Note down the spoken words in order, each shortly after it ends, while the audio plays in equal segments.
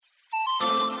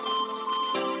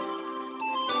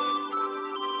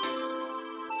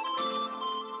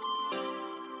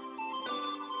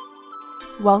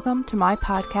Welcome to my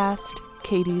podcast,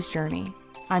 Katie's Journey.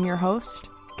 I'm your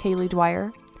host, Kaylee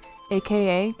Dwyer,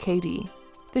 aka KD.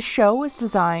 This show is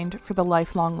designed for the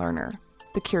lifelong learner,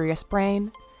 the curious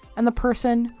brain, and the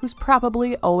person who's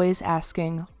probably always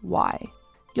asking why.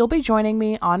 You'll be joining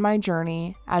me on my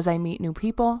journey as I meet new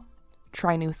people,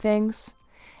 try new things,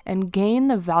 and gain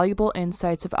the valuable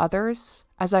insights of others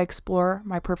as I explore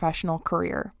my professional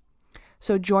career.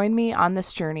 So join me on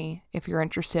this journey if you're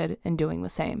interested in doing the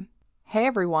same. Hey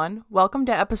everyone, welcome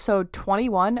to episode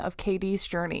 21 of KD's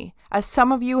Journey. As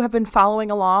some of you have been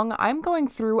following along, I'm going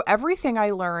through everything I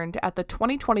learned at the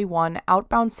 2021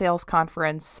 OutBound Sales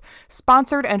Conference,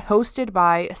 sponsored and hosted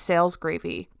by Sales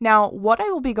Gravy. Now, what I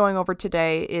will be going over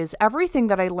today is everything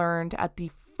that I learned at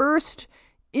the first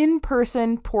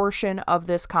in-person portion of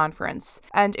this conference,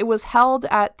 and it was held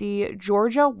at the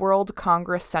Georgia World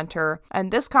Congress Center,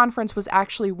 and this conference was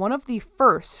actually one of the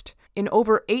first in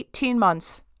over 18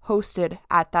 months hosted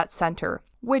at that center,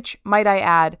 which, might I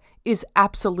add, is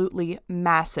absolutely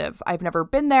massive. I've never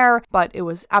been there, but it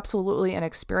was absolutely an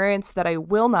experience that I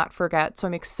will not forget, so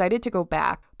I'm excited to go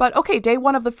back. But okay, day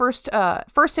one of the first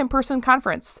in-person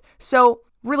conference. So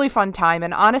really fun time,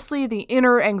 and honestly, the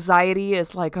inner anxiety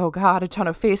is like, oh god, a ton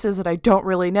of faces that I don't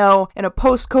really know. In a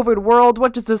post-COVID world,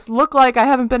 what does this look like? I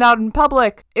haven't been out in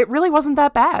public. It really wasn't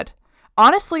that bad.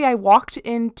 Honestly, I walked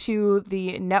into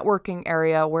the networking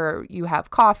area where you have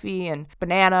coffee and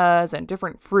bananas and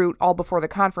different fruit all before the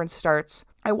conference starts.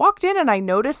 I walked in and I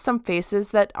noticed some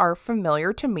faces that are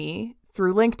familiar to me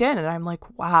through LinkedIn, and I'm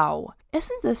like, wow,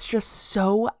 isn't this just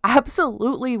so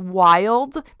absolutely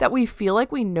wild that we feel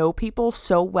like we know people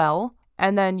so well,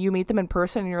 and then you meet them in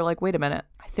person and you're like, wait a minute,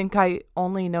 I think I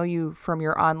only know you from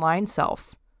your online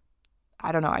self.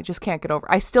 I don't know. I just can't get over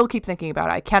it. I still keep thinking about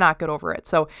it. I cannot get over it.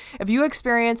 So if you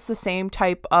experience the same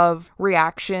type of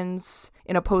reactions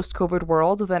in a post-COVID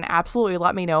world, then absolutely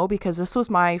let me know, because this was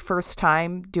my first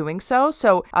time doing so.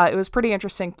 So it was pretty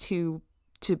interesting to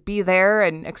be there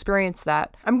and experience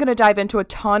that. I'm going to dive into a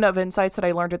ton of insights that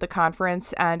I learned at the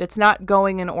conference, and it's not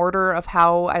going in order of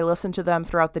how I listened to them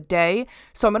throughout the day.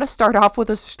 So I'm going to start off with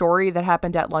a story that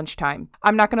happened at lunchtime.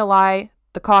 I'm not going to lie.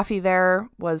 The coffee there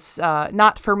was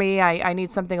not for me. I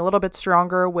need something a little bit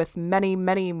stronger with many,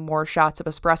 many more shots of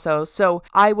espresso. So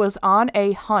I was on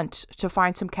a hunt to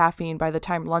find some caffeine by the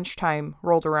time lunchtime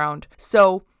rolled around.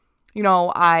 So,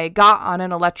 I got on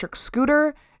an electric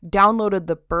scooter, downloaded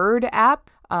the Bird app.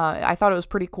 I thought it was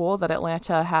pretty cool that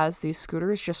Atlanta has these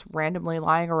scooters just randomly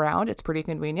lying around. It's pretty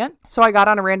convenient. So I got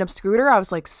on a random scooter. I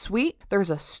was like, sweet, there's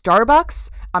a Starbucks.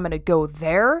 I'm going to go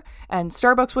there. And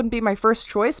Starbucks wouldn't be my first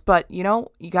choice, but you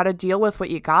got to deal with what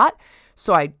you got.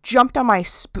 So I jumped on my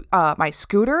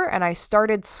scooter and I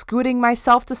started scooting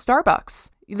myself to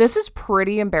Starbucks. This is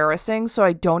pretty embarrassing, so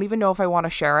I don't even know if I want to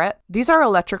share it. These are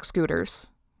electric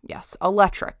scooters. Yes,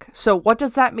 electric. So what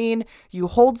does that mean? You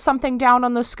hold something down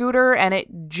on the scooter and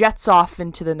it jets off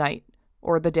into the night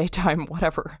or the daytime,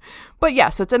 whatever. But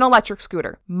yes, it's an electric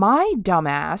scooter. My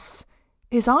dumbass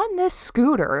is on this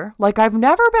scooter like I've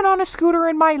never been on a scooter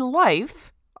in my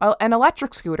life. An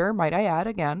electric scooter, might I add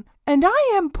again. And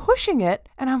I am pushing it,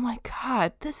 and I'm like,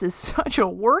 God, this is such a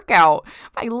workout.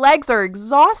 My legs are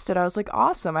exhausted. I was like,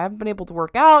 awesome. I haven't been able to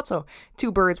work out, so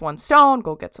 2 birds, 1 stone,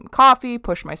 go get some coffee,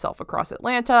 push myself across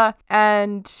Atlanta.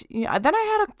 And then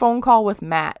I had a phone call with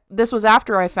Matt. This was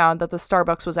after I found that the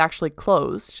Starbucks was actually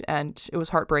closed, and it was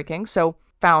heartbreaking. So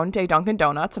found a Dunkin'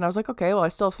 Donuts, and I was like, okay, well, I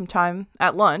still have some time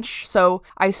at lunch. So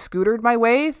I scootered my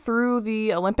way through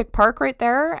the Olympic Park right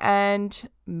there and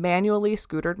manually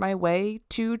scootered my way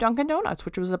to Dunkin' Donuts,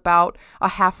 which was about a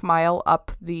half mile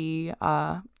up the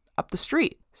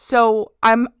street. So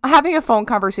I'm having a phone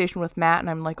conversation with Matt, and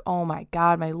I'm like, oh my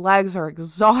God, my legs are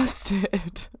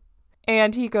exhausted.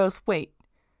 And he goes, wait,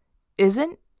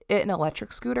 isn't it an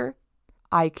electric scooter?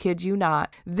 I kid you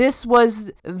not. This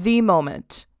was the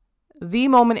moment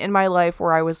in my life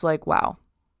where I was like, wow,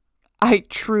 I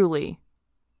truly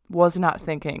was not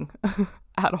thinking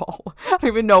at all. I don't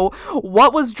even know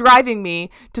what was driving me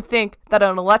to think that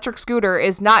an electric scooter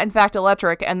is not in fact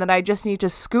electric and that I just need to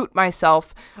scoot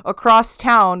myself across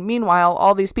town. Meanwhile,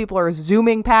 all these people are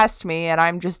zooming past me and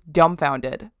I'm just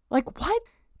dumbfounded. Like, what?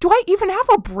 Do I even have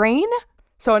a brain?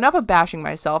 So enough of bashing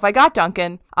myself. I got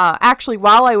Dunkin'. Actually,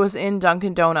 while I was in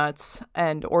Dunkin' Donuts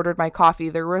and ordered my coffee,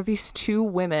 there were these 2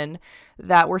 women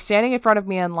that were standing in front of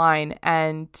me in line,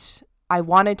 and I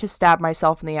wanted to stab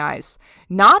myself in the eyes.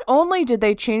 Not only did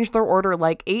they change their order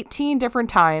like 18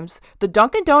 different times, the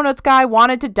Dunkin' Donuts guy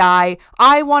wanted to die.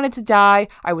 I wanted to die.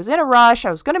 I was in a rush. I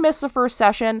was going to miss the first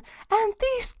session. And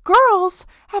these girls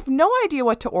have no idea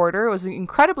what to order. It was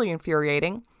incredibly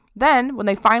infuriating. Then, when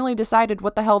they finally decided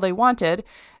what the hell they wanted,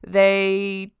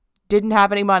 they didn't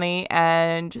have any money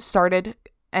and started,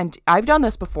 and I've done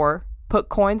this before, put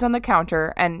coins on the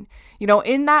counter. And,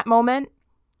 in that moment,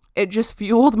 it just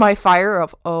fueled my fire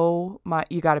of, oh my,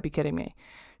 you gotta be kidding me.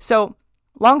 So,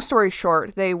 long story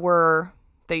short, they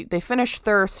finished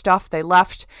their stuff, they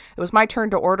left. It was my turn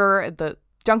to order. The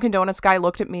Dunkin' Donuts guy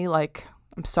looked at me like,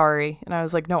 I'm sorry. And I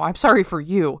was like, no, I'm sorry for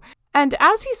you. And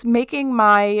as he's making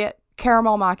my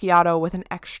caramel macchiato with an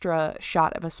extra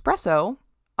shot of espresso,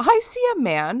 I see a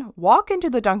man walk into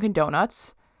the Dunkin'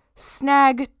 Donuts,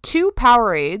 snag 2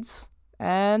 Powerades,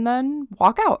 and then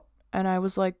walk out. And I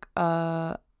was like,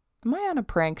 am I on a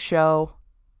prank show?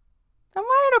 Am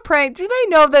I on a prank? Do they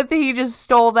know that he just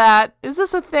stole that? Is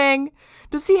this a thing?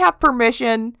 Does he have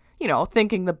permission?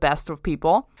 Thinking the best of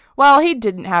people. Well, he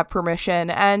didn't have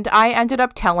permission, and I ended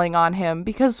up telling on him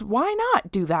because why not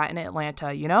do that in Atlanta,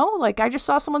 I just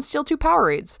saw someone steal 2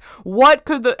 Powerades. What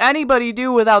could anybody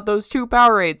do without those 2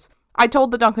 Powerades? I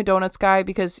told the Dunkin' Donuts guy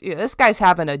because this guy's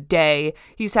having a day.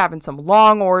 He's having some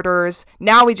long orders.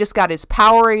 Now he just got his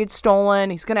Powerades stolen.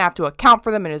 He's going to have to account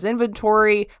for them in his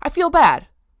inventory. I feel bad.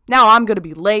 Now I'm going to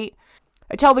be late.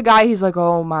 I tell the guy, he's like,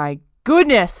 oh my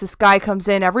goodness, this guy comes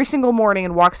in every single morning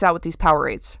and walks out with these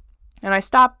Powerades. And I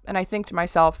stop and I think to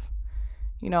myself,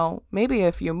 maybe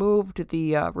if you moved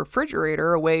the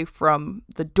refrigerator away from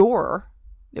the door,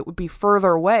 it would be further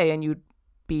away and you'd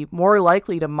be more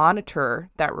likely to monitor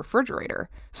that refrigerator.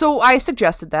 So I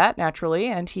suggested that naturally,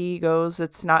 and he goes,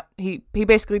 it's not, he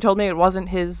basically told me it wasn't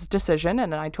his decision,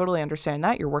 and I totally understand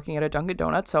that. You're working at a Dunkin'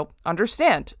 Donuts, so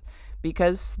understand,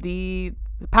 because the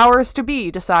powers to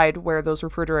be decide where those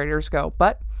refrigerators go.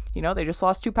 But, they just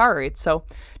lost 2 Powerades. So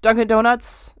Dunkin'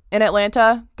 Donuts in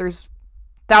Atlanta, there's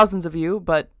thousands of you,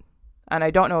 and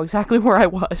I don't know exactly where I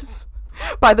was,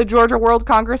 by the Georgia World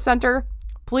Congress Center,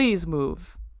 please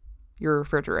move your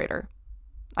refrigerator.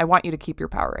 I want you to keep your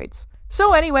Powerades.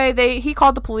 So anyway, he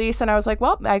called the police, and I was like,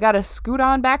 well, I gotta scoot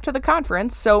on back to the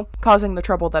conference. So causing the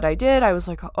trouble that I did, I was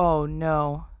like, oh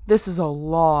no, this is a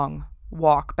long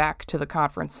walk back to the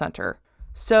conference center.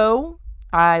 So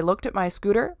I looked at my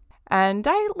scooter, and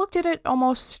I looked at it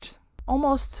almost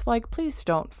like, please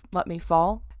don't let me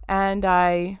fall. And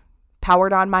I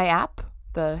powered on my app,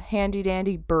 the handy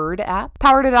dandy Bird app.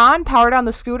 Powered on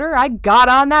the scooter. I got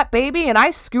on that baby and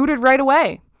I scooted right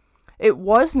away. It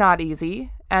was not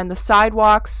easy, and the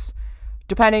sidewalks,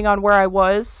 depending on where I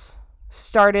was,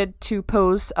 started to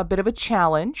pose a bit of a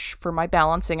challenge for my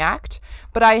balancing act.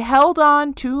 But I held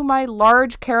on to my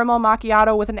large caramel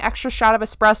macchiato with an extra shot of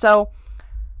espresso,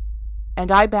 and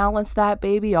I balanced that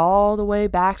baby all the way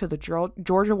back to the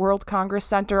Georgia World Congress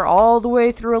Center, all the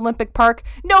way through Olympic Park.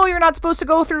 No, you're not supposed to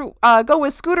go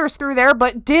with scooters through there,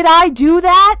 but did I do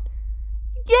that?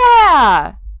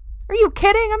 Yeah. Are you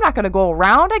kidding? I'm not going to go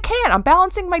around. I can't. I'm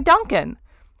balancing my Dunkin'.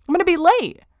 I'm going to be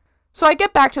late. So I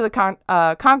get back to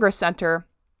the Congress Center,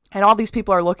 and all these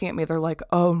people are looking at me. They're like,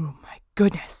 oh my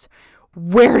goodness,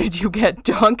 where did you get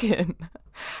Dunkin'?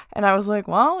 And I was like,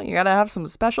 well, you got to have some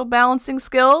special balancing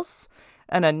skills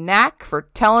and a knack for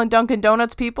telling Dunkin'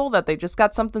 Donuts people that they just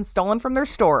got something stolen from their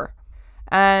store.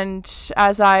 And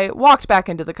as I walked back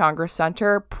into the Congress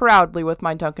Center, proudly with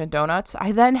my Dunkin' Donuts,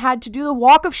 I then had to do the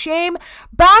walk of shame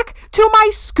back to my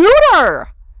scooter.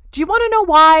 Do you want to know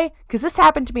why? Because this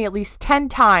happened to me at least 10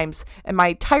 times in my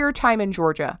entire time in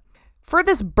Georgia. For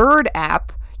this Bird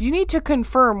app, you need to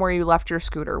confirm where you left your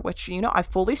scooter, which, I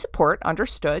fully support,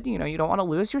 understood. You don't want to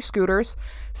lose your scooters.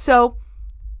 So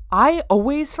I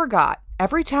always forgot.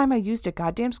 Every time I used a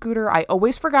goddamn scooter, I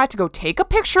always forgot to go take a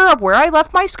picture of where I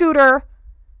left my scooter.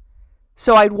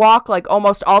 So I'd walk like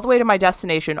almost all the way to my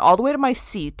destination, all the way to my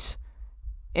seat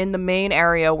in the main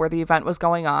area where the event was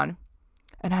going on.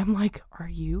 And I'm like, are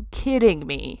you kidding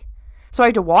me? So I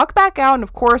had to walk back out, and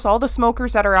of course, all the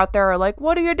smokers that are out there are like,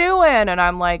 what are you doing? And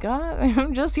I'm like,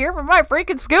 I'm just here for my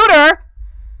freaking scooter.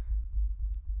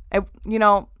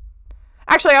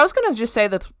 Actually, I was going to just say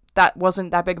that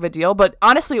wasn't that big of a deal, but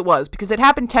honestly it was, because it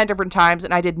happened 10 different times,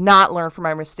 and I did not learn from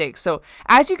my mistakes. So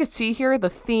as you can see here, the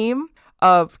theme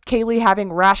of Kaylee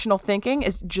having rational thinking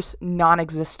is just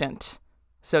non-existent.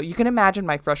 So you can imagine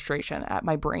my frustration at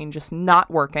my brain just not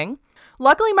working.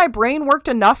 Luckily, my brain worked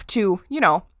enough to,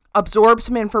 absorb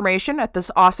some information at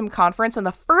this awesome conference. And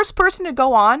the first person to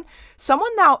go on,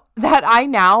 someone that I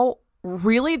now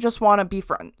really just want to be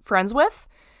friends with,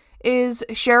 is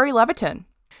Sherry Leviton.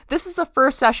 This is the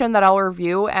first session that I'll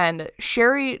review, and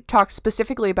Sherry talked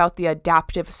specifically about the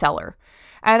adaptive seller.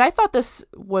 And I thought this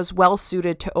was well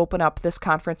suited to open up this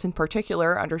conference in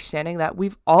particular, understanding that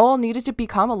we've all needed to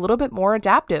become a little bit more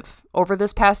adaptive over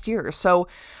this past year. So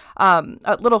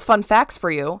a little fun facts for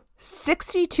you.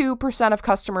 62% of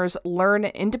customers learn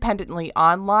independently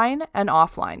online and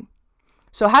offline.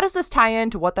 So how does this tie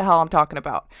into what the hell I'm talking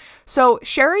about? So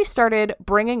Sherry started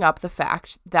bringing up the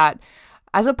fact that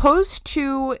as opposed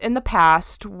to in the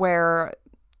past where,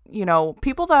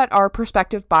 people that are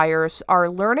prospective buyers are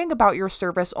learning about your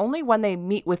service only when they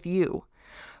meet with you.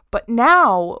 But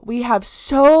now we have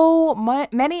so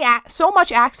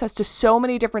much access to so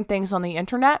many different things on the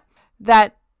internet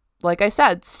that, like I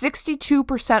said,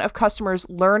 62% of customers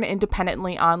learn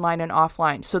independently online and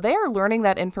offline. So they are learning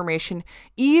that information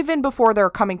even before they're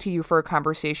coming to you for a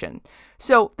conversation.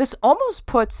 So this almost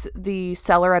puts the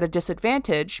seller at a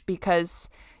disadvantage because,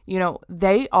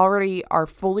 they already are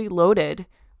fully loaded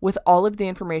with all of the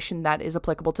information that is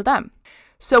applicable to them.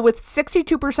 So with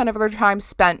 62% of their time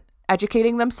spent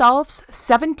educating themselves,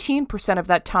 17% of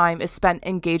that time is spent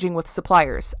engaging with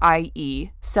suppliers,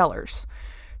 i.e. sellers.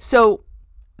 So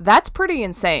that's pretty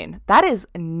insane. That is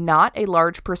not a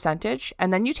large percentage.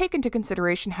 And then you take into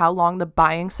consideration how long the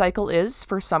buying cycle is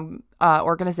for some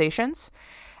organizations.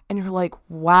 And you're like,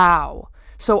 wow.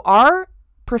 So our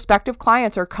prospective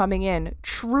clients are coming in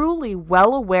truly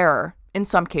well aware. In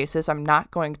some cases, I'm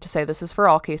not going to say this is for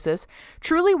all cases,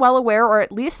 truly well aware, or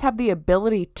at least have the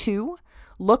ability to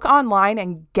look online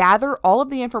and gather all of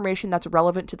the information that's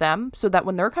relevant to them so that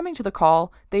when they're coming to the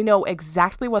call, they know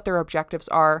exactly what their objectives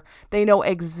are. They know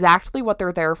exactly what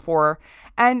they're there for.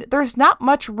 And there's not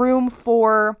much room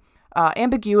for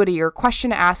ambiguity or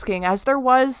question asking as there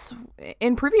was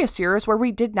in previous years where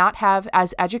we did not have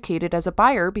as educated as a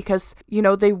buyer because,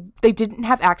 they didn't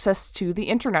have access to the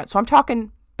internet. So I'm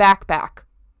talking back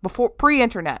before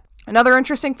pre-internet. Another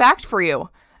interesting fact for you.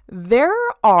 There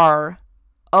are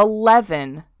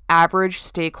 11 average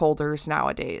stakeholders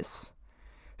nowadays.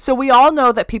 So we all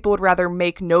know that people would rather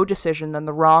make no decision than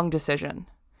the wrong decision.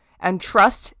 And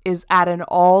trust is at an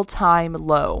all-time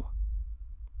low.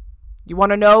 You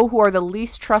want to know who are the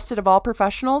least trusted of all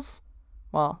professionals?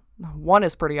 Well, one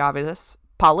is pretty obvious.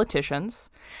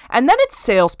 Politicians. And then it's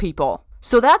salespeople.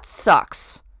 So that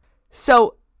sucks.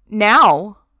 So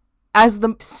now, as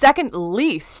the second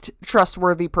least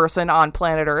trustworthy person on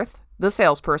planet Earth, the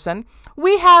salesperson,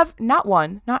 we have not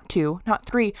one, not two, not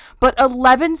three, but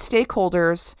 11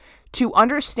 stakeholders to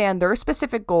understand their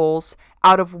specific goals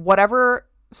out of whatever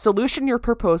solution you're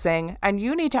proposing, and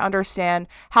you need to understand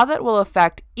how that will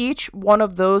affect each one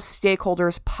of those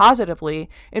stakeholders positively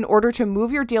in order to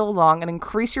move your deal along and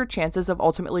increase your chances of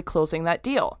ultimately closing that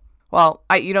deal. Well,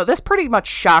 this pretty much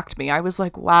shocked me. I was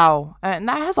like, wow, and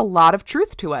that has a lot of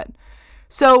truth to it.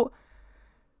 So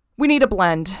we need a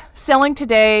blend. Selling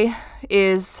today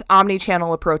is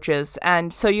omni-channel approaches.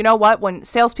 And so you know what? When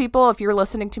salespeople, if you're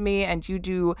listening to me and you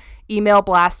do email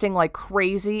blasting like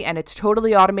crazy and it's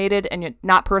totally automated and you're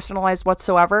not personalized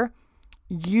whatsoever,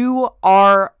 you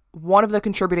are one of the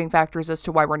contributing factors as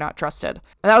to why we're not trusted.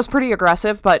 And that was pretty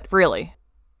aggressive, but really.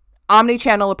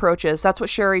 Omni-channel approaches, that's what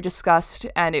Sherry discussed,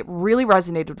 and it really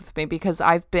resonated with me because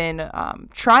I've been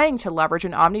trying to leverage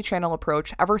an omni-channel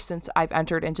approach ever since I've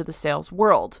entered into the sales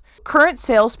world. Current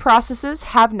sales processes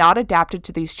have not adapted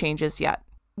to these changes yet.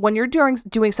 When you're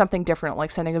doing something different, like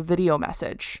sending a video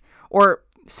message, or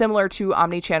similar to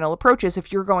omni-channel approaches,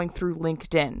 if you're going through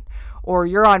LinkedIn, or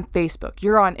you're on Facebook,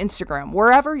 you're on Instagram,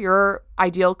 wherever your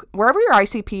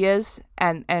ICP is,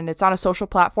 and it's on a social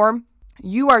platform,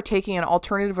 you are taking an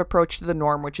alternative approach to the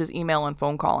norm, which is email and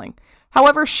phone calling.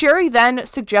 However, Sherry then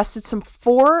suggested some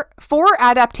four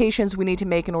adaptations we need to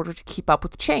make in order to keep up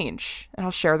with change, and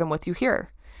I'll share them with you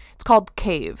here. It's called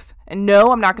CAVE. And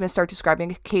no, I'm not going to start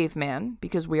describing a caveman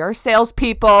because we are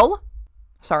salespeople.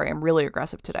 Sorry, I'm really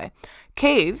aggressive today.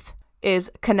 CAVE is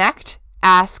connect,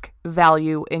 ask,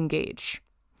 value, engage.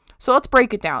 So let's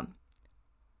break it down.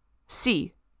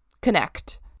 C,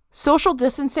 connect. Social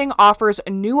distancing offers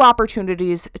new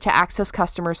opportunities to access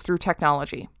customers through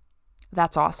technology.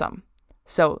 That's awesome.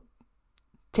 So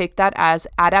take that as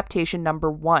adaptation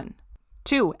number 1.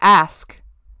 2, ask.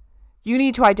 You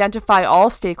need to identify all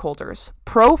stakeholders,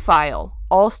 profile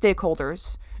all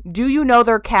stakeholders. Do you know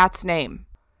their cat's name?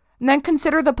 And then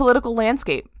consider the political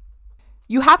landscape.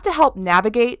 You have to help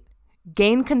navigate,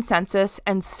 gain consensus,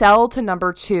 and sell to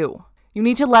number 2. You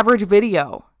need to leverage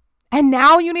video. And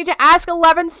now you need to ask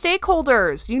 11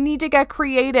 stakeholders. You need to get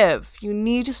creative. You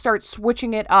need to start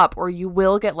switching it up or you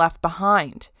will get left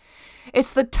behind.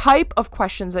 It's the type of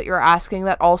questions that you're asking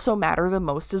that also matter the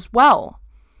most as well.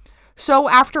 So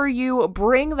after you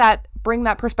bring that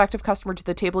prospective customer to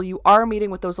the table, you are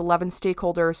meeting with those 11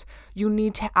 stakeholders. You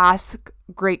need to ask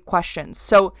great questions.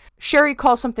 So Sherry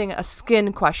calls something a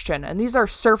skin question, and these are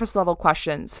surface level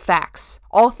questions, facts,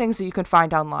 all things that you can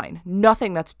find online,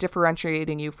 nothing that's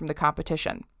differentiating you from the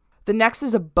competition. The next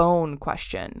is a bone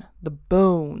question, the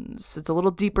bones. It's a little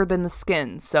deeper than the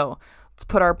skin, so let's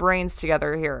put our brains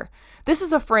together here. This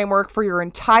is a framework for your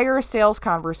entire sales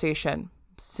conversation.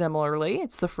 Similarly,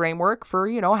 it's the framework for,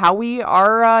 how we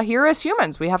are here as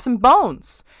humans. We have some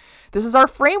bones. This is our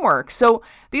framework. So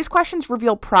these questions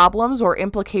reveal problems or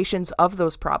implications of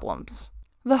those problems.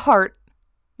 The heart,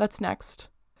 that's next.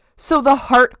 So the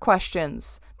heart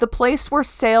questions, the place where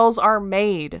sales are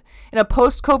made. In a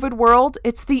post-COVID world,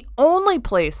 it's the only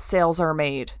place sales are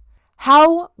made.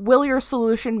 How will your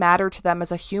solution matter to them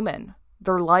as a human,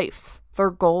 their life,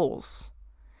 their goals?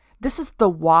 This is the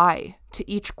why to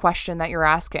each question that you're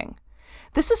asking.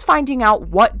 This is finding out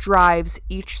what drives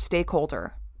each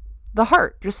stakeholder. The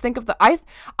heart. Just think of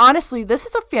honestly, this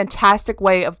is a fantastic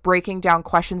way of breaking down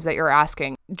questions that you're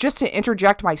asking. Just to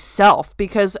interject myself,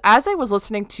 because as I was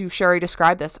listening to Sherry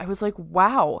describe this, I was like,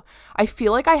 wow, I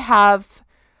feel like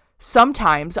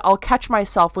sometimes I'll catch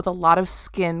myself with a lot of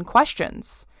skin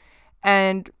questions.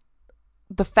 And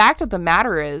the fact of the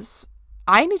matter is,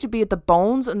 I need to be at the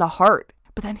bones and the heart.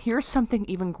 But then here's something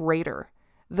even greater,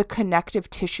 the connective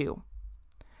tissue.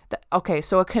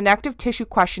 So a connective tissue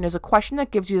question is a question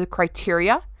that gives you the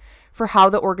criteria for how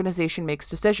the organization makes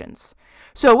decisions.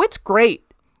 So it's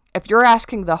great if you're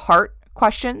asking the heart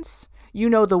questions, you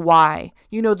know the why,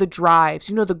 you know the drives,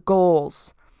 you know the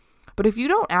goals. But if you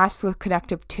don't ask the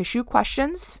connective tissue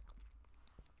questions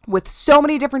with so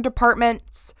many different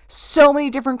departments, so many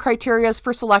different criterias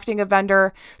for selecting a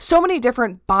vendor, so many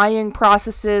different buying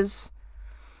processes,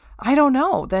 I don't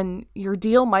know, then your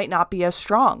deal might not be as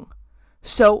strong.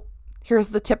 So here's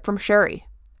the tip from Sherry.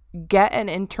 Get an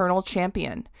internal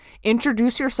champion.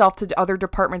 Introduce yourself to other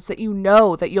departments that you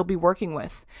know that you'll be working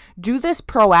with. Do this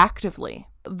proactively.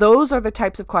 Those are the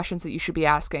types of questions that you should be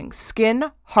asking.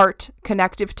 Skin, heart,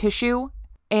 connective tissue,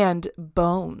 and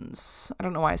bones. I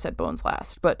don't know why I said bones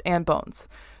last, and bones.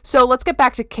 So let's get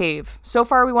back to CAVE. So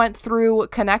far we went through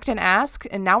connect and ask,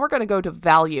 and now we're going to go to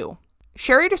value.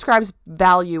 Sherry describes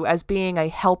value as being a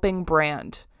helping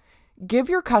brand. Give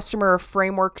your customer a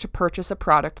framework to purchase a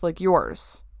product like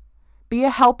yours. Be a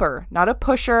helper, not a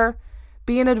pusher.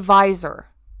 Be an advisor.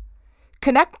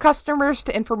 Connect customers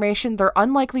to information they're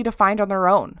unlikely to find on their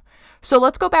own. So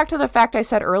let's go back to the fact I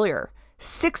said earlier.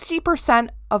 60%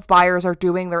 of buyers are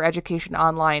doing their education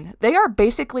online. They are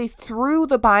basically through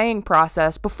the buying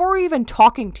process before even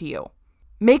talking to you.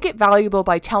 Make it valuable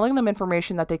by telling them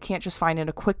information that they can't just find in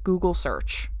a quick Google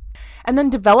search. And then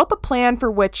develop a plan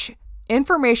for which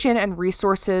information and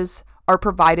resources are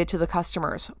provided to the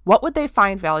customers. What would they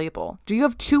find valuable? Do you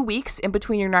have 2 weeks in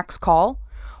between your next call?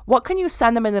 What can you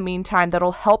send them in the meantime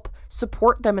that'll help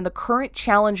support them in the current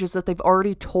challenges that they've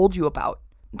already told you about?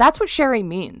 That's what Sherry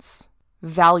means.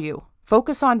 Value.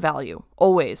 Focus on value.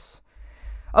 Always.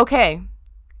 Okay.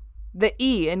 The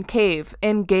E in CAVE.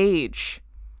 Engage.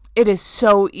 It is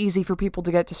so easy for people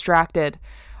to get distracted.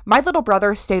 My little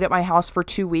brother stayed at my house for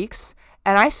 2 weeks,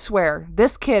 and I swear,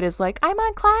 this kid is like, I'm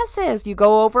on classes. You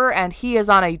go over, and he is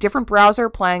on a different browser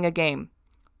playing a game.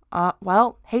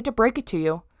 Hate to break it to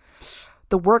you.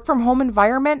 The work from home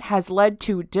environment has led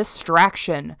to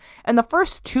distraction. In the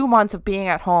first 2 months of being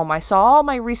at home, I saw all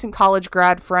my recent college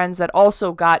grad friends that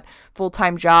also got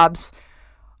full-time jobs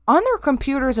on their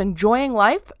computers enjoying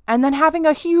life and then having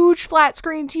a huge flat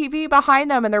screen TV behind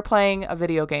them and they're playing a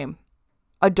video game.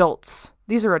 Adults.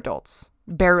 These are adults.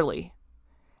 Barely.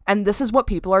 And this is what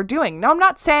people are doing. Now, I'm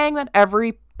not saying that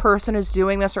every person is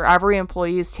doing this or every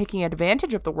employee is taking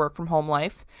advantage of the work from home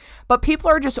life, but people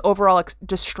are just overall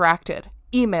distracted.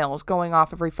 Emails going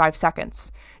off every 5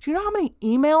 seconds. Do you know how many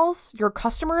emails your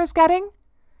customer is getting?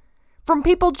 From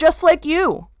people just like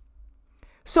you.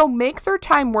 So make their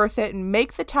time worth it and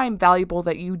make the time valuable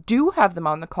that you do have them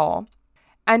on the call.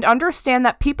 And understand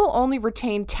that people only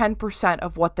retain 10%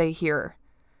 of what they hear.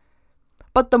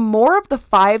 But the more of the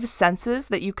 5 senses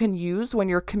that you can use when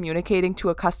you're communicating to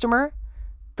a customer,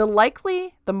 the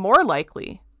more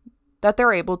likely that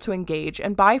they're able to engage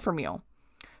and buy from you.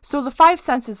 So the 5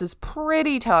 senses is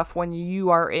pretty tough when you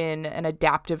are in an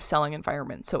adaptive selling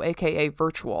environment, so AKA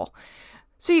virtual.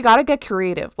 So you got to get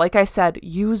creative. Like I said,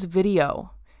 use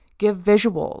video, give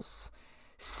visuals,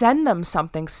 send them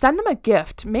something, send them a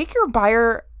gift. Make your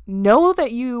buyer know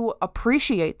that you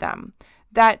appreciate them,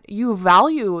 that you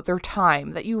value their time,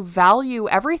 that you value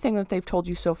everything that they've told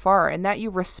you so far, and that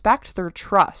you respect their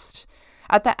trust.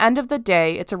 At the end of the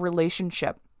day, it's a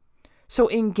relationship. So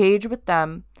engage with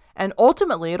them, and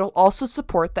ultimately it'll also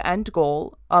support the end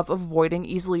goal of avoiding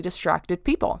easily distracted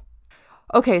people.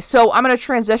 Okay, so I'm going to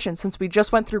transition since we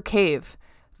just went through CAVE.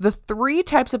 The 3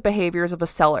 types of behaviors of a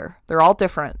seller, they're all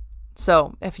different.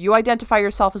 So if you identify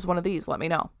yourself as one of these, let me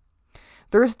know.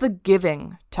 There's the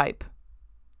giving type,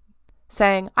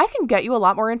 saying, I can get you a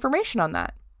lot more information on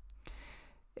that.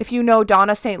 If you know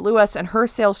Donna St. Louis and her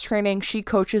sales training, she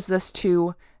coaches this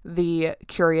to the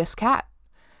curious cat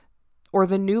or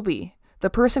the newbie, the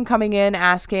person coming in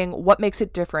asking, what makes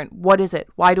it different? What is it?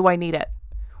 Why do I need it?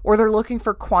 Or they're looking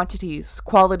for quantities,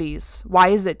 qualities. Why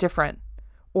is it different?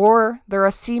 Or they're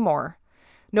a Seymour.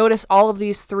 Notice all of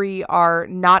these 3 are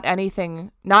not any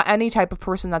type of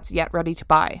person that's yet ready to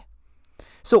buy.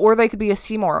 So, or they could be a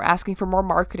Seymour asking for more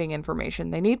marketing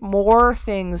information. They need more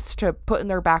things to put in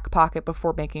their back pocket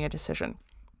before making a decision.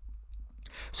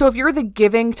 So if you're the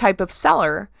giving type of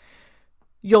seller,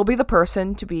 you'll be the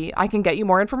person to be, I can get you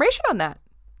more information on that,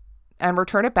 and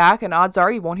return it back, and odds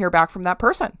are you won't hear back from that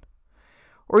person.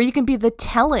 Or you can be the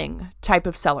telling type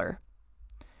of seller.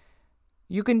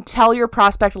 You can tell your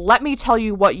prospect, let me tell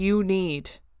you what you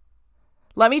need.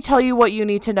 Let me tell you what you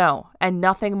need to know, and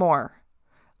nothing more.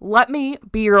 Let me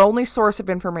be your only source of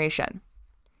information.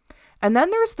 And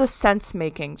then there's the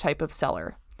sense-making type of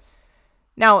seller.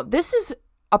 Now, this is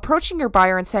approaching your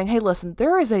buyer and saying, hey, listen,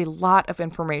 there is a lot of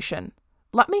information.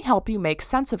 Let me help you make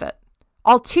sense of it.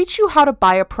 I'll teach you how to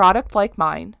buy a product like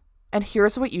mine, and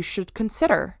here's what you should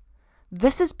consider.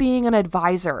 This is being an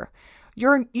advisor.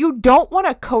 You don't want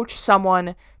to coach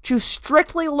someone to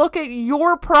strictly look at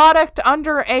your product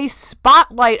under a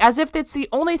spotlight as if it's the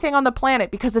only thing on the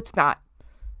planet, because it's not.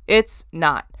 It's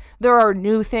not. There are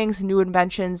new things, new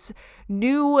inventions,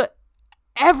 new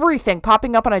everything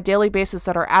popping up on a daily basis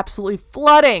that are absolutely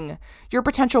flooding your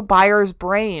potential buyer's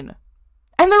brain.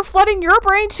 And they're flooding your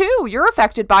brain too. You're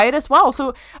affected by it as well.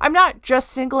 So I'm not just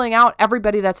singling out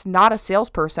everybody that's not a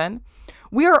salesperson.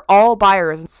 We are all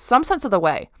buyers in some sense of the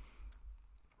way.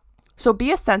 So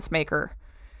be a sense maker.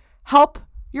 Help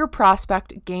your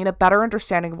prospect gain a better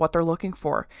understanding of what they're looking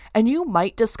for. And you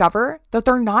might discover that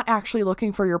they're not actually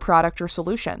looking for your product or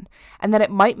solution, and that it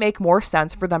might make more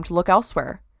sense for them to look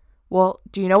elsewhere. Well,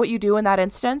 do you know what you do in that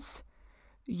instance?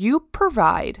 You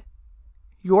provide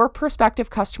your prospective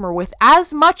customer with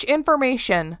as much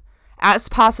information as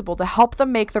possible to help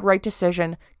them make the right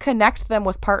decision, connect them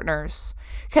with partners,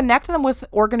 connect them with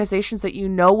organizations that you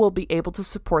know will be able to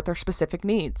support their specific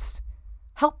needs.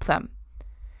 Help them.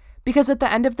 Because at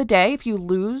the end of the day, if you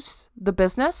lose the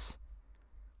business,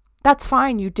 that's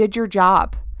fine. You did your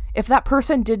job. If that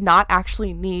person did not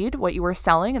actually need what you were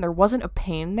selling and there wasn't a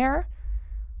pain there,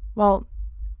 well,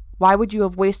 why would you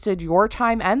have wasted your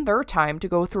time and their time to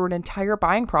go through an entire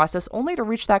buying process only to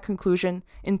reach that conclusion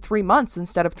in 3 months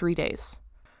instead of 3 days?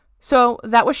 So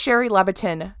that was Sherry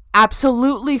Levitin.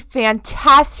 Absolutely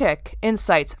fantastic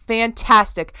insights.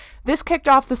 Fantastic. This kicked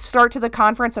off the start to the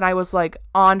conference and I was like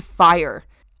on fire.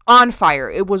 On fire.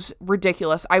 It was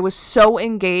ridiculous. I was so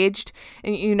engaged.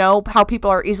 And you know how people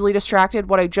are easily distracted.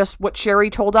 What Sherry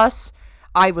told us,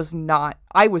 I was not.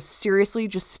 I was seriously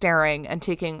just staring and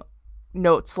taking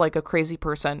notes like a crazy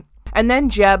person. And then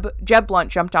Jeb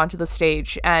Blunt jumped onto the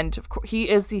stage, and he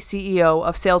is the CEO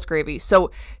of Sales Gravy.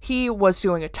 So he was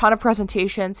doing a ton of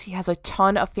presentations. He has a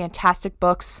ton of fantastic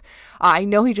books. I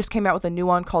know he just came out with a new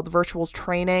one called Virtual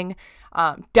Training.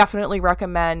 Definitely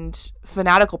recommend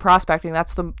Fanatical Prospecting.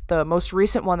 That's the most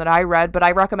recent one that I read, but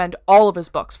I recommend all of his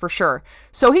books for sure.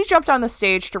 So he jumped on the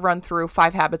stage to run through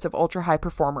 5 habits of ultra high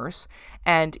performers,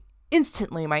 and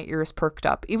instantly my ears perked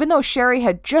up. Even though Sherry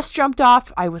had just jumped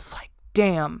off, I was like,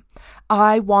 damn,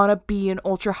 I want to be an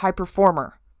ultra high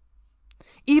performer.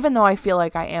 Even though I feel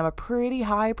like I am a pretty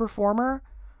high performer,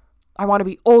 I want to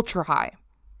be ultra high.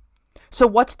 So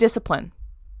what's discipline?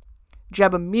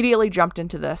 Jeb immediately jumped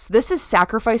into this. This is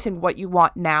sacrificing what you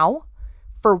want now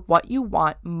for what you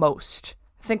want most.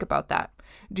 Think about that.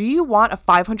 Do you want a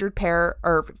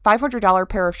 $500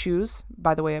 pair of shoes?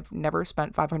 By the way, I've never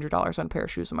spent $500 on a pair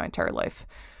of shoes in my entire life.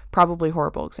 Probably a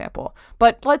horrible example.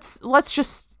 But let's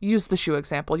just use the shoe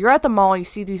example. You're at the mall, you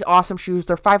see these awesome shoes,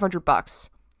 they're $500.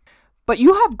 But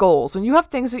you have goals and you have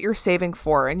things that you're saving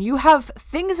for and you have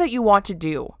things that you want to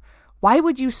do. Why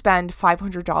would you spend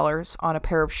 $500 on a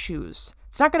pair of shoes?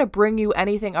 It's not going to bring you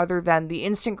anything other than the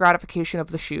instant gratification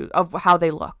of the shoes, of how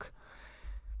they look.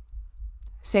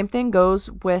 Same thing goes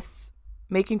with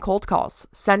making cold calls,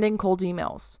 sending cold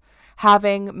emails,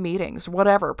 having meetings,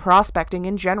 whatever, prospecting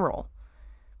in general.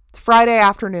 It's Friday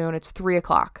afternoon, it's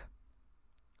 3:00.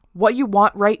 What you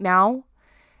want right now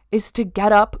is to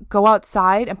get up, go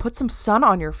outside, and put some sun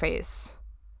on your face.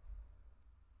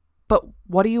 But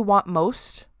what do you want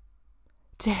most?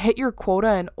 To hit your quota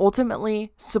and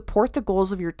ultimately support the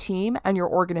goals of your team and your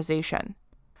organization.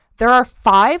 There are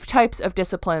 5 types of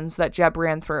disciplines that Jeb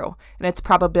ran through, and it's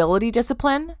probability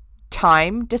discipline,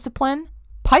 time discipline,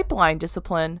 pipeline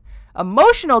discipline,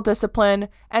 emotional discipline,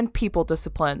 and people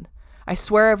discipline. I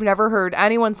swear I've never heard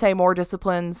anyone say more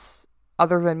disciplines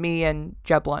other than me and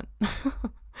Jeb Blunt.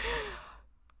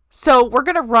 So we're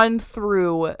going to run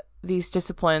through these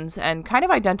disciplines and kind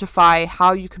of identify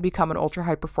how you can become an ultra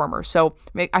high performer. So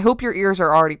I hope your ears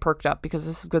are already perked up because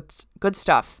this is good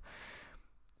stuff.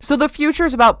 So the future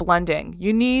is about blending.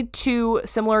 You need to,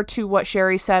 similar to what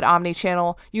Sherry said,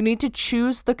 omni-channel, you need to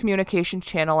choose the communication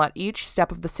channel at each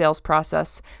step of the sales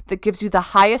process that gives you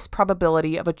the highest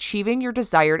probability of achieving your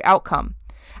desired outcome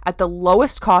at the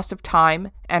lowest cost of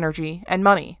time, energy, and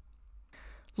money.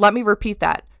 Let me repeat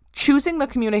that. Choosing the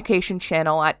communication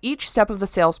channel at each step of the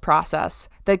sales process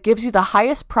that gives you the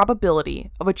highest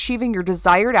probability of achieving your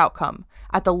desired outcome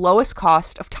at the lowest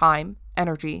cost of time,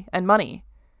 energy, and money.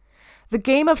 The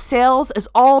game of sales is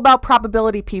all about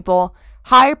probability, people.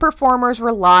 High performers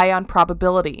rely on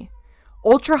probability.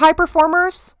 Ultra high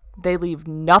performers, they leave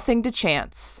nothing to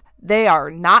chance. They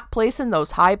are not placing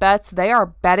those high bets. They are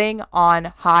betting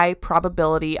on high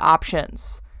probability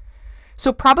options.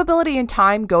 So probability and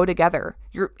time go together.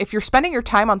 If you're spending your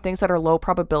time on things that are low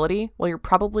probability, well, you're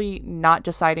probably not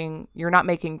you're not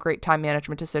making great time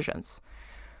management decisions.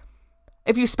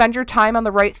 If you spend your time on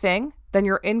the right thing, then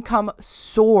your income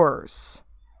soars.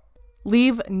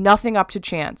 Leave nothing up to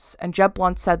chance. And Jeb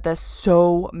Blunt said this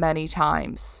so many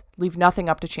times. Leave nothing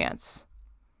up to chance.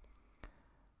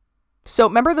 So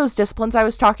remember those disciplines I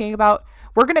was talking about?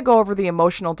 We're going to go over the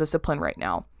emotional discipline right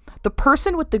now. The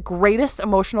person with the greatest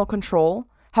emotional control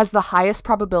has the highest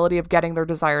probability of getting their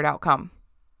desired outcome.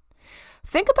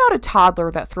 Think about a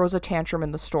toddler that throws a tantrum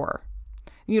in the store.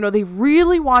 They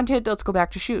really wanted, let's go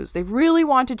back to shoes. They really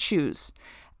wanted shoes.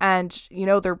 And,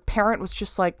 their parent was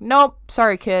just like, nope,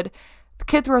 sorry, kid. The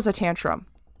kid throws a tantrum.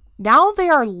 Now they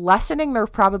are lessening their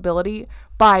probability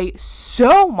by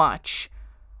so much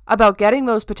about getting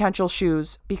those potential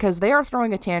shoes because they are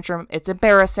throwing a tantrum. It's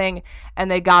embarrassing and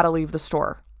they got to leave the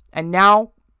store. And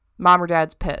now mom or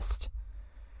dad's pissed.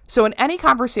 So in any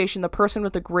conversation, the person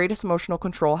with the greatest emotional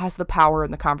control has the power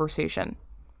in the conversation.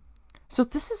 So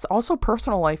this is also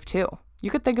personal life too. You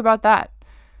could think about that.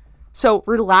 So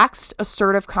relaxed,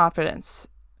 assertive confidence.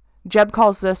 Jeb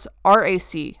calls this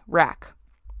RAC.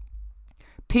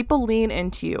 People lean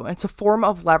into you. It's a form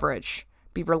of leverage.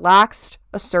 Be relaxed,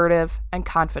 assertive, and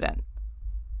confident.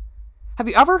 Have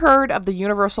you ever heard of the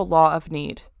universal law of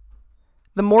need?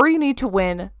 The more you need to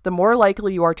win, the more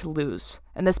likely you are to lose.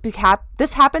 And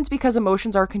this happens because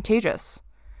emotions are contagious.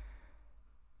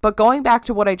 But going back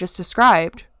to what I just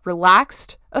described,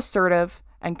 relaxed, assertive,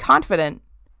 and confident,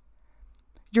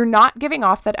 you're not giving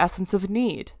off that essence of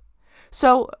need.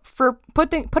 So for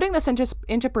putting this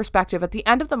into perspective, at the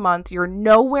end of the month, you're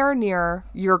nowhere near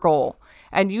your goal.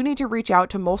 And you need to reach out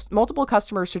to multiple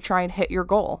customers to try and hit your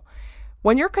goal.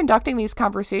 When you're conducting these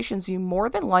conversations, you more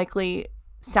than likely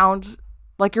sound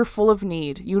like you're full of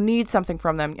need. You need something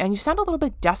from them, and you sound a little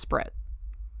bit desperate.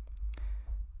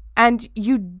 And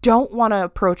you don't want to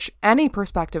approach any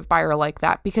prospective buyer like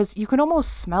that because you can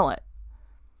almost smell it.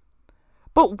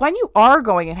 But when you are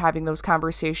going and having those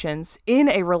conversations in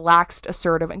a relaxed,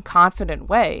 assertive, and confident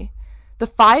way, the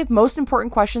 5 most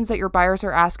important questions that your buyers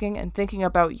are asking and thinking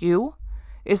about you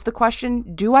is the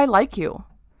question, do I like you?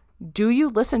 Do you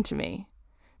listen to me?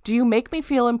 Do you make me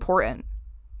feel important?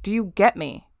 Do you get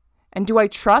me? And do I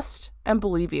trust and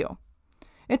believe you?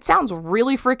 It sounds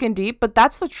really freaking deep, but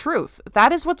that's the truth.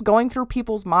 That is what's going through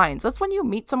people's minds. That's when you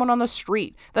meet someone on the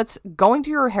street. That's going to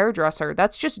your hairdresser.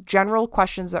 That's just general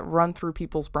questions that run through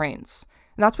people's brains.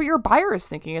 And that's what your buyer is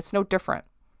thinking. It's no different.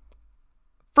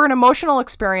 For an emotional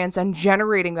experience and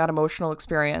generating that emotional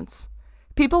experience,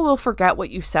 people will forget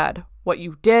what you said, what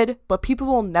you did, but people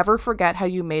will never forget how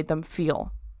you made them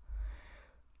feel.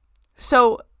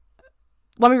 So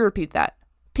let me repeat that.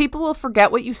 People will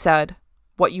forget what you said,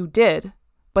 what you did,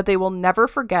 but they will never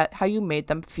forget how you made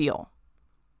them feel.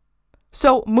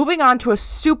 So moving on to a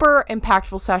super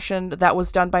impactful session that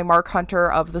was done by Mark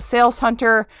Hunter of The Sales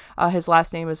Hunter. His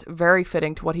last name is very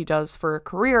fitting to what he does for a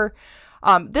career.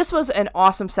 This was an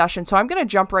awesome session, so I'm going to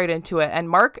jump right into it. And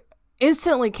Mark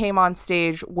instantly came on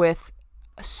stage with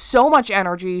so much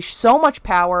energy, so much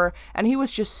power, and he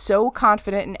was just so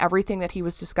confident in everything that he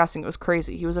was discussing. It was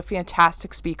crazy. He was a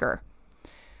fantastic speaker.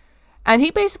 And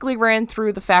he basically ran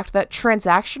through the fact that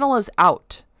transactional is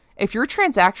out. If you're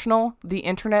transactional, the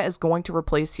internet is going to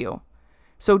replace you.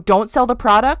 So don't sell the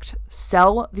product,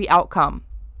 sell the outcome.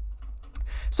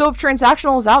 So if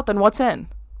transactional is out, then what's in?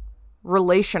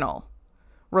 Relational.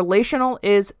 Relational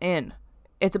is in.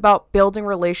 It's about building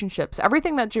relationships.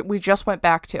 Everything that we just went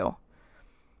back to.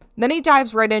 Then he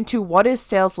dives right into what is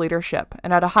sales leadership.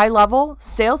 And at a high level,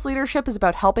 sales leadership is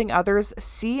about helping others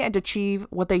see and achieve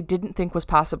what they didn't think was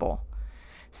possible.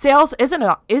 Sales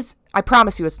I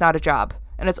promise you, it's not a job.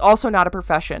 And it's also not a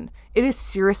profession. It is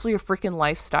seriously a freaking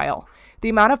lifestyle. The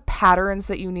amount of patterns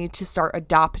that you need to start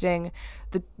adopting,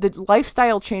 the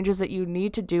lifestyle changes that you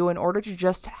need to do in order to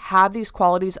just have these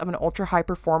qualities of an ultra high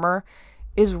performer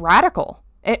is radical.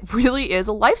 It really is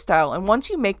a lifestyle. And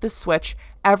once you make this switch,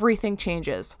 everything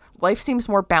changes. Life seems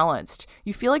more balanced.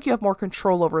 You feel like you have more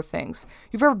control over things.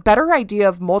 You have a better idea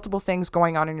of multiple things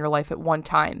going on in your life at one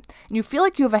time. And you feel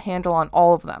like you have a handle on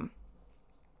all of them.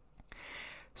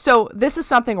 So this is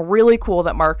something really cool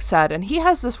that Mark said. And he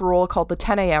has this rule called the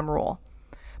 10 a.m. rule.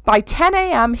 By 10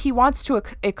 a.m., he wants to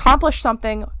accomplish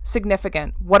something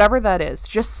significant, whatever that is,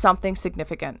 just something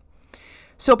significant.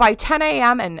 So by 10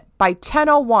 a.m. and by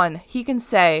 10:01, he can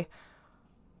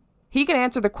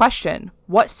answer the question,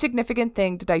 what significant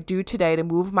thing did I do today to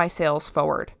move my sales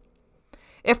forward?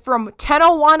 If from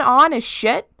 10:01 on is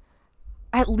shit,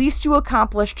 at least you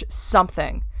accomplished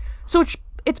something. So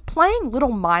it's playing little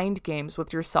mind games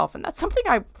with yourself. And that's something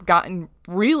I've gotten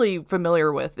really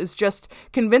familiar with, is just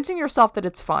convincing yourself that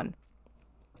it's fun.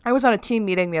 I was on a team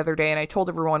meeting the other day and I told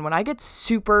everyone, when I get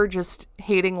super just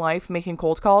hating life, making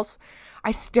cold calls,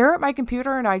 I stare at my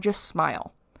computer and I just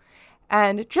smile.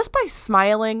 And just by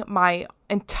smiling, my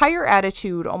entire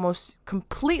attitude almost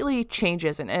completely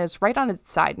changes and is right on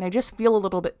its side. And I just feel a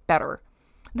little bit better.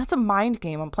 And that's a mind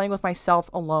game I'm playing with myself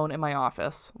alone in my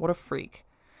office. What a freak.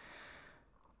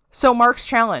 So Mark's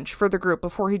challenge for the group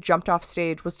before he jumped off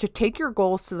stage was to take your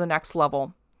goals to the next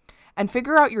level and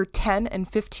figure out your 10 and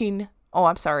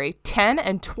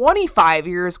 25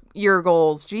 year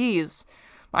goals. Jeez.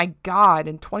 My God,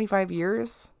 in 25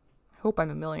 years, I hope I'm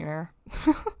a millionaire.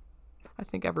 I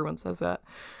think everyone says that.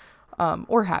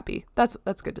 Or happy. That's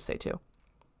good to say too.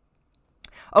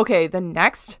 Okay, then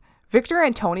next, Victor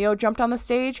Antonio jumped on the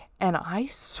stage, and I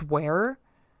swear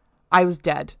I was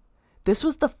dead. This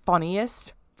was the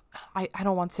funniest. I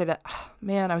don't want to say that.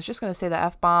 Man, I was just going to say the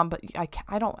F-bomb, but I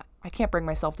can't bring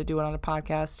myself to do it on a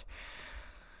podcast.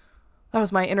 That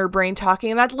was my inner brain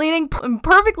talking, and that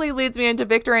perfectly leads me into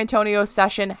Victor Antonio's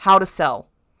session, How to Sell.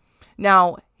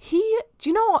 Now, do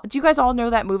you guys all know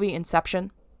that movie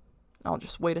Inception? I'll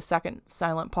just wait a second,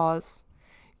 silent pause.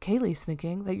 Kaylee's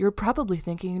thinking that you're probably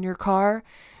thinking in your car,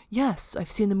 yes,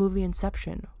 I've seen the movie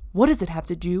Inception. What does it have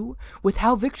to do with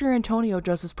how Victor Antonio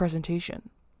does his presentation?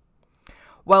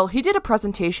 Well, he did a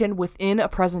presentation within a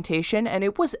presentation, and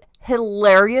it was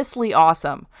hilariously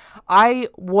awesome. I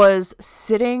was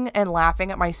sitting and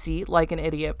laughing at my seat like an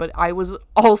idiot, but I was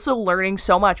also learning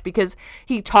so much because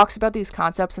he talks about these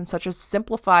concepts in such a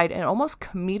simplified and almost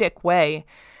comedic way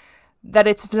that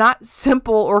it's not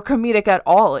simple or comedic at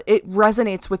all. It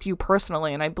resonates with you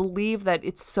personally, and I believe that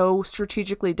it's so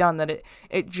strategically done that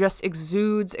it just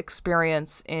exudes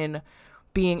experience in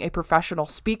being a professional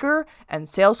speaker and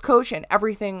sales coach and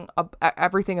everything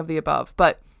of the above.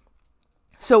 But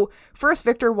so first,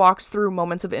 Victor walks through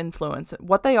moments of influence,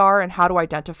 what they are and how to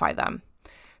identify them.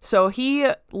 So he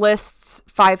lists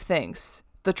 5 things: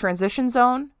 the transition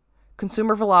zone,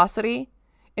 consumer velocity,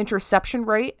 interception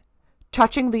rate,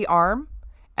 touching the arm,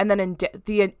 and then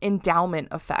the endowment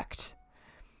effect.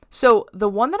 So the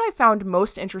one that I found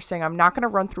most interesting, I'm not going to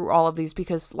run through all of these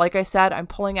because, like I said, I'm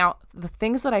pulling out the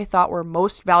things that I thought were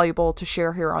most valuable to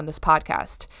share here on this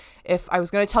podcast. If I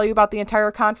was going to tell you about the entire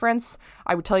conference,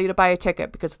 I would tell you to buy a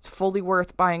ticket because it's fully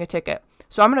worth buying a ticket.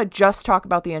 So I'm going to just talk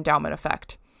about the endowment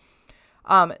effect.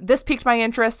 This piqued my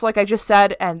interest, like I just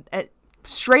said, and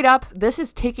straight up, this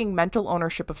is taking mental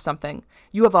ownership of something.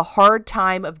 You have a hard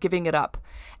time of giving it up.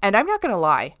 And I'm not going to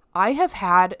lie, I have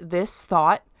had this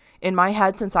thought in my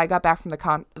head since I got back from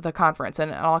the conference,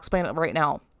 and I'll explain it right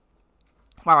now.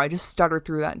 Wow, I just stuttered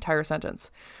through that entire sentence.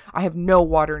 I have no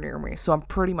water near me, so I'm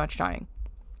pretty much dying.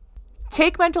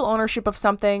 Take mental ownership of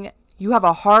something. You have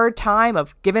a hard time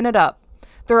of giving it up.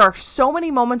 There are so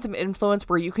many moments of influence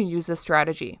where you can use this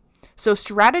strategy. So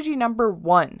strategy number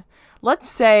 1. Let's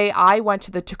say I went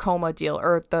to the Tacoma dealer,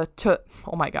 or the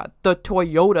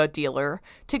Toyota dealer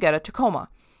to get a Tacoma.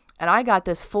 And I got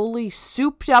this fully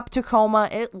souped up Tacoma.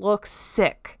 It looks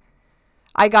sick.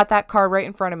 I got that car right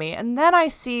in front of me. And then I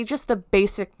see just the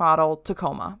basic model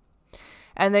Tacoma.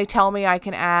 And they tell me I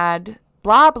can add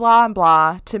blah, blah, and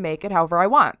blah to make it however I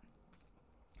want.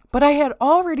 But I had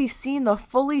already seen the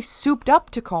fully souped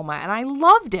up Tacoma and I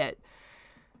loved it.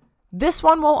 This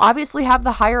one will obviously have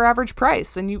the higher average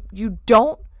price. And you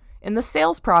don't In the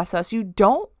sales process, you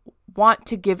don't want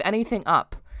to give anything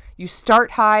up. You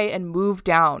start high and move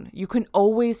down. You can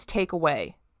always take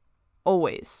away.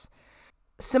 Always.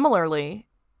 Similarly,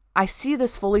 I see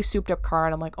this fully souped up car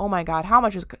and I'm like, oh my God, how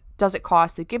much does it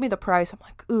cost? They give me the price. I'm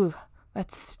like, ooh,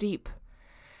 that's steep.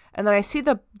 And then I see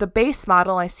the base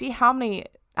model. I see how many,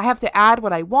 I have to add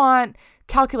what I want,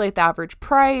 calculate the average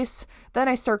price. Then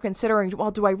I start considering,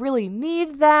 well, do I really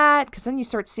need that? Because then you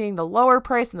start seeing the lower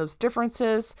price and those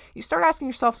differences. You start asking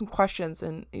yourself some questions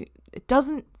and it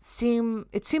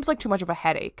seems like too much of a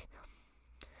headache.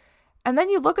 And then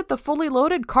you look at the fully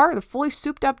loaded car, the fully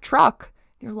souped up truck.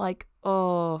 You're like,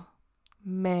 oh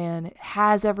man, it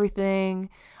has everything.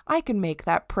 I can make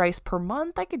that price per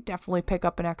month. I could definitely pick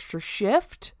up an extra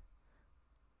shift.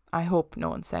 I hope no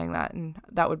one's saying that, and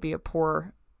that would be a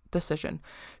poor decision.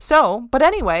 So, but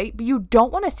anyway, you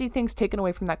don't want to see things taken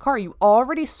away from that car. You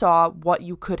already saw what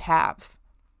you could have.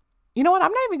 You know what?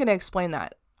 I'm not even going to explain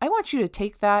that. I want you to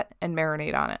take that and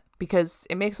marinate on it because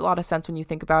it makes a lot of sense when you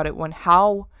think about it, when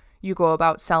how you go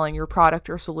about selling your product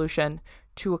or solution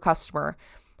to a customer.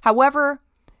 However,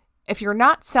 if you're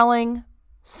not selling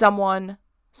someone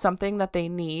something that they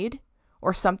need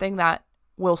or something that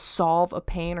will solve a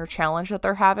pain or challenge that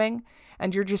they're having,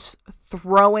 and you're just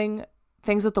throwing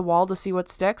things at the wall to see what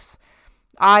sticks,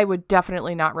 I would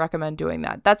definitely not recommend doing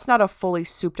that. That's not a fully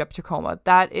souped up Tacoma.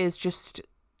 That is just,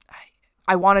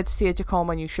 I wanted to see a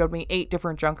Tacoma and you showed me 8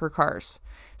 different junker cars.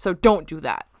 So don't do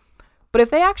that. But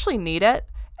if they actually need it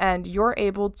and you're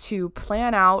able to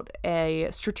plan out a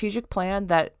strategic plan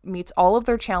that meets all of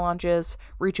their challenges,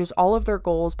 reaches all of their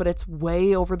goals, but it's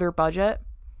way over their budget,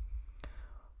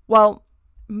 well,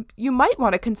 you might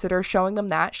want to consider showing them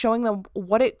showing them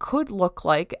what it could look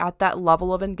like at that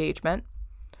level of engagement.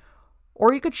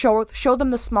 Or you could show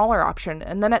them the smaller option.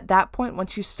 And then at that point,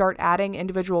 once you start adding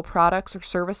individual products or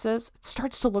services, it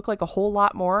starts to look like a whole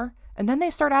lot more. And then they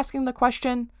start asking the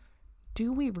question,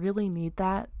 do we really need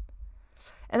that?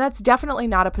 And that's definitely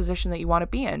not a position that you want to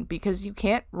be in because you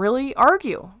can't really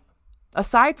argue.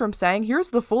 Aside from saying, here's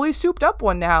the fully souped up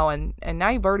one now, and now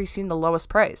you've already seen the lowest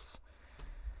price.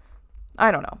 I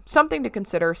don't know, something to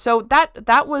consider. So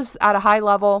that was at a high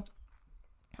level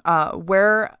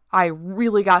where I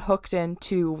really got hooked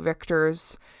into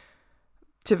Victor's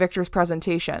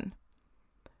presentation.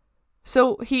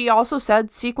 So he also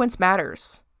said sequence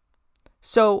matters.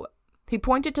 So he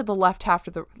pointed to the left half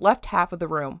of the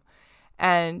room,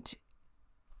 and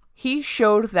he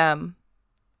showed them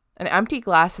an empty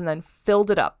glass and then filled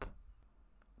it up.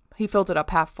 He filled it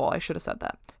up half full. I should have said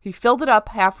that. He filled it up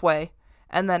halfway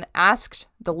and then asked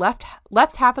the left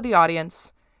half of the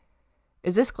audience,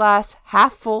 is this glass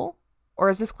half full or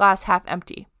is this glass half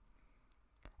empty?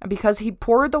 And because he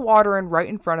poured the water in right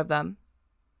in front of them,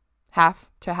 half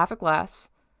a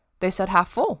glass, they said half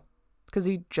full because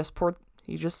he just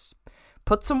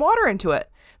put some water into it.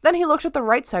 Then he looked at the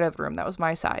right side of the room. That was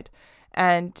my side.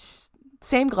 And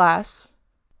same glass,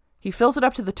 he fills it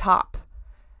up to the top.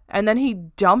 And then he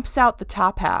dumps out the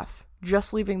top half,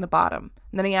 just leaving the bottom.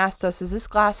 And then he asked us, is this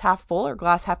glass half full or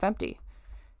glass half empty?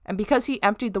 And because he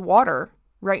emptied the water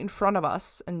right in front of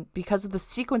us, and because of the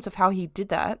sequence of how he did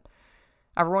that,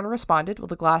 everyone responded, well,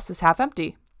 the glass is half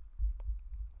empty.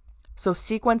 So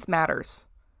sequence matters.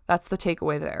 That's the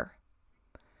takeaway there.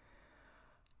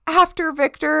 After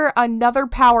Victor, another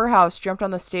powerhouse jumped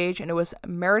on the stage, and it was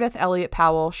Meredith Elliott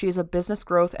Powell. She's a business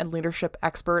growth and leadership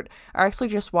expert. I actually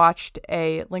just watched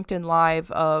a LinkedIn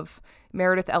Live of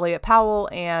Meredith Elliott Powell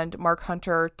and Mark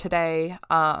Hunter today,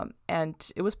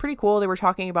 and it was pretty cool. They were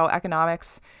talking about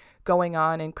economics going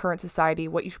on in current society,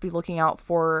 what you should be looking out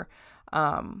for.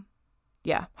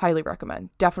 Yeah, highly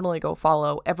recommend. Definitely go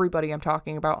follow everybody I'm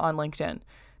talking about on LinkedIn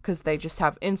because they just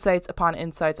have insights upon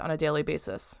insights on a daily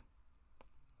basis.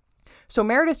 So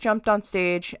Meredith jumped on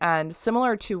stage, and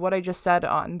similar to what I just said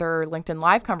on their LinkedIn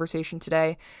Live conversation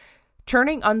today,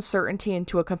 turning uncertainty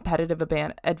into a competitive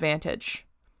advantage.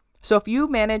 So if you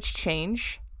manage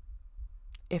change,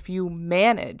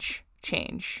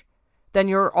 then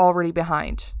you're already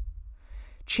behind.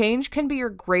 Change can be your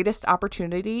greatest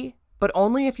opportunity, but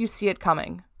only if you see it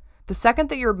coming. The second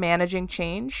that you're managing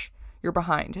change, you're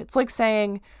behind. It's like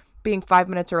saying being 5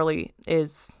 minutes early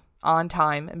is on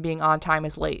time and being on time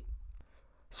is late.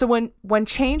 So when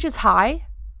change is high,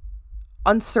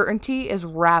 uncertainty is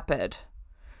rapid.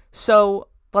 So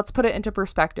let's put it into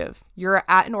perspective. You're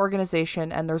at an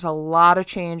organization and there's a lot of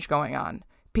change going on.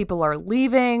 People are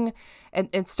leaving, and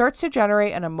it starts to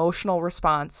generate an emotional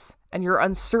response. And your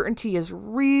uncertainty is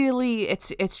really,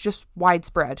 it's just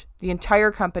widespread. The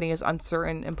entire company is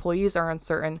uncertain. Employees are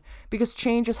uncertain because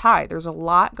change is high. There's a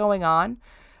lot going on.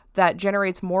 that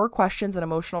generates more questions and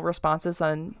emotional responses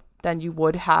than you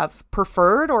would have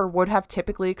preferred or would have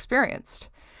typically experienced.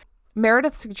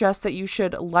 Meredith suggests that you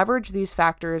should leverage these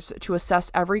factors to assess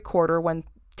every quarter when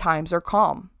times are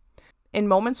calm. In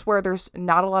moments where there's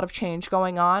not a lot of change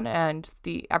going on and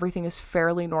everything is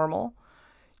fairly normal,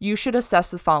 you should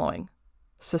assess the following: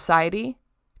 society,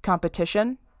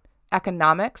 competition,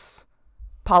 economics,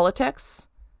 politics,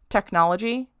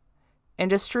 technology,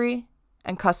 industry,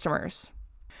 and customers.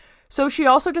 So she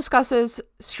also discusses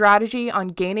strategy on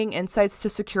gaining insights to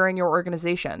securing your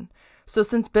organization. So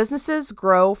since businesses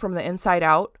grow from the inside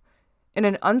out, in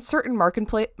an uncertain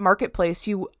marketplace,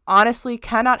 you honestly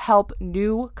cannot help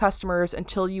new customers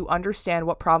until you understand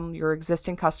what problem your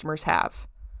existing customers have.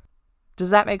 Does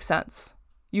that make sense?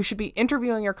 You should be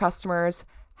interviewing your customers,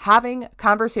 having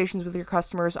conversations with your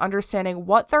customers, understanding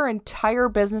what their entire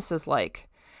business is like.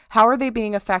 How are they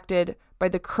being affected by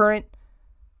the current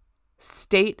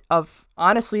state of,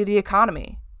 honestly, the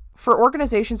economy? For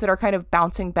organizations that are kind of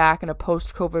bouncing back in a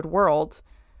post-COVID world,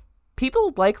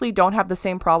 people likely don't have the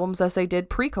same problems as they did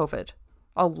pre-COVID.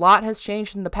 A lot has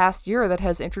changed in the past year that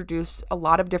has introduced a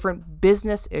lot of different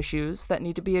business issues that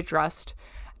need to be addressed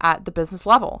at the business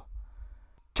level.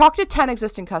 Talk to 10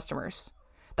 existing customers.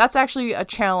 That's actually a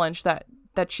challenge that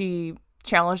she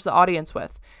challenged the audience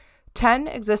with. 10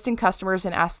 existing customers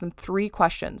and ask them 3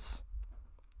 questions.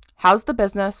 How's the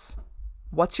business?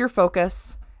 What's your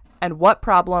focus? And what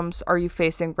problems are you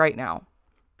facing right now?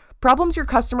 Problems your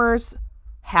customers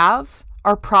have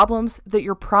are problems that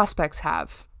your prospects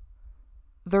have.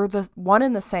 They're the one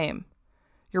and the same.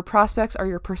 Your prospects are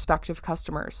your prospective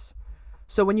customers.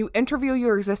 So when you interview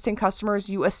your existing customers,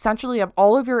 you essentially have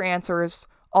all of your answers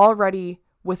already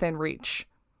within reach.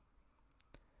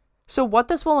 So what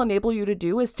this will enable you to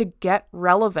do is to get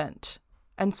relevant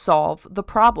and solve the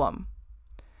problem.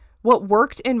 What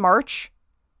worked in March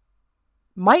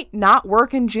might not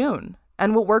work in June,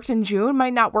 and what worked in June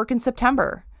might not work in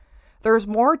September. There's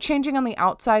more changing on the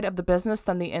outside of the business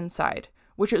than the inside,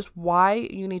 which is why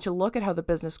you need to look at how the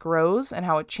business grows and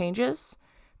how it changes,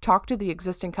 talk to the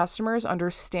existing customers,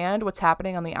 understand what's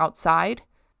happening on the outside,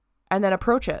 and then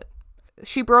approach it.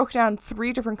 She broke down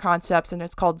 3 different concepts, and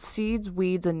it's called seeds,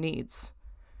 weeds, and needs.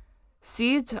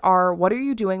 Seeds are, what are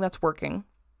you doing that's working?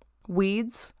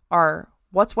 Weeds are,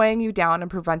 what's weighing you down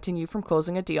and preventing you from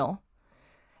closing a deal?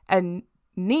 And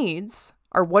needs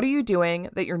are, what are you doing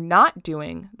that you're not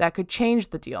doing that could change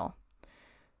the deal?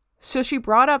 So she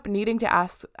brought up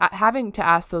having to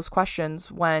ask those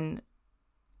questions when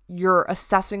you're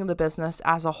assessing the business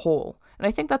as a whole. And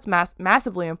I think that's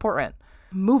massively important.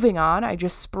 Moving on, I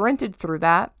just sprinted through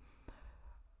that.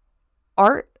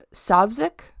 Art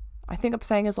Sabzik, I think I'm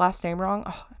saying his last name wrong.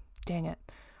 Oh, dang it.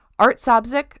 Art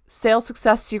Sabzik, Sales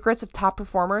Success Secrets of Top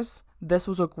Performers. This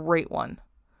was a great one.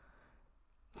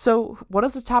 So what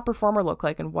does a top performer look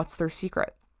like and what's their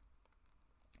secret?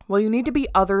 Well, you need to be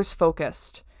others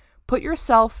focused. Put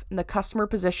yourself in the customer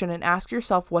position and ask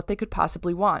yourself what they could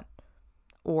possibly want.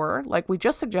 Or, like we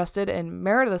just suggested in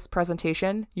Meredith's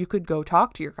presentation, you could go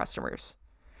talk to your customers.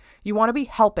 You want to be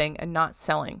helping and not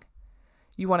selling.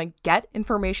 You want to get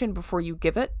information before you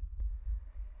give it.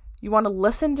 You want to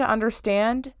listen to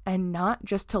understand and not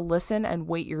just to listen and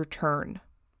wait your turn.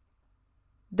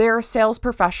 They're a sales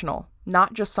professional,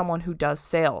 not just someone who does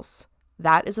sales.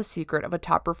 That is a secret of a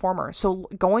top performer. So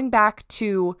going back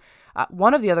to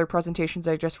one of the other presentations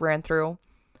I just ran through,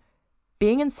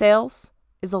 being in sales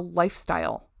is a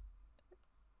lifestyle.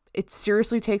 It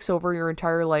seriously takes over your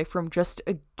entire life from just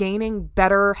a gaining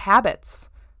better habits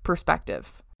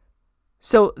perspective.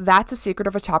 So that's a secret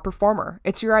of a top performer.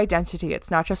 It's your identity.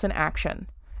 It's not just an action.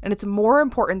 And it's more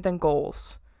important than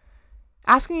goals.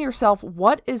 Asking yourself,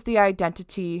 what is the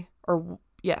identity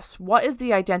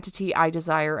I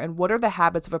desire, and what are the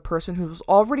habits of a person who's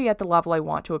already at the level I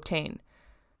want to obtain?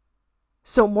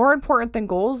 So more important than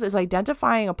goals is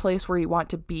identifying a place where you want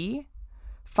to be,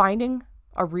 finding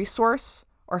a resource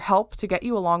or help to get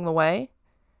you along the way,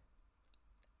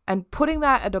 and putting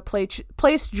that at a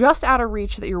place just out of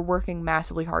reach that you're working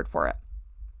massively hard for it.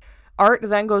 Art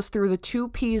then goes through the 2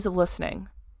 P's of listening.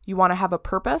 You want to have a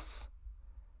purpose,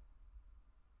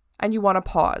 and you want to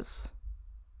pause.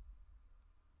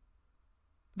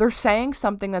 They're saying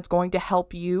something that's going to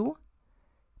help you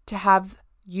to have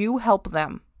you help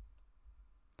them.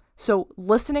 So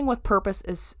listening with purpose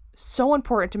is so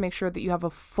important to make sure that you have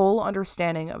a full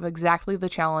understanding of exactly the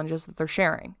challenges that they're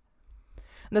sharing.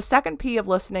 And the second P of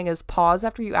listening is pause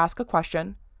after you ask a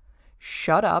question.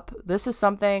 Shut up. This is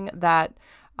something that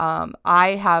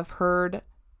I have heard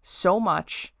so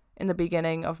much in the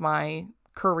beginning of my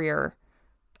career.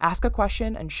 Ask a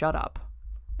question and shut up.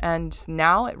 And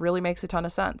now it really makes a ton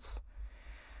of sense.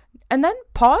 And then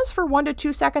pause for 1 to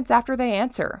 2 seconds after they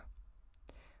answer.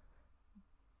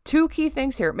 2 key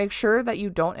things here. Make sure that you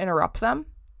don't interrupt them.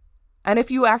 And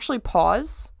if you actually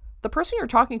pause, the person you're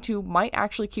talking to might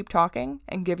actually keep talking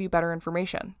and give you better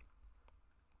information.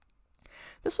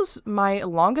 This was my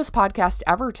longest podcast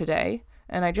ever today,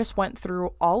 and I just went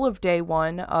through all of day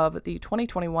 1 of the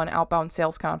 2021 Outbound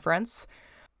Sales Conference.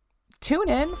 Tune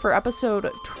in for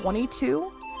episode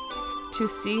 22 to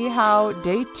see how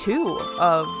day 2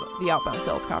 of the Outbound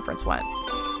Sales Conference went.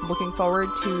 I'm looking forward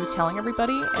to telling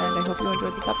everybody, and I hope you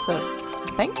enjoyed this episode.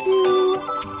 Thank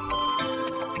you!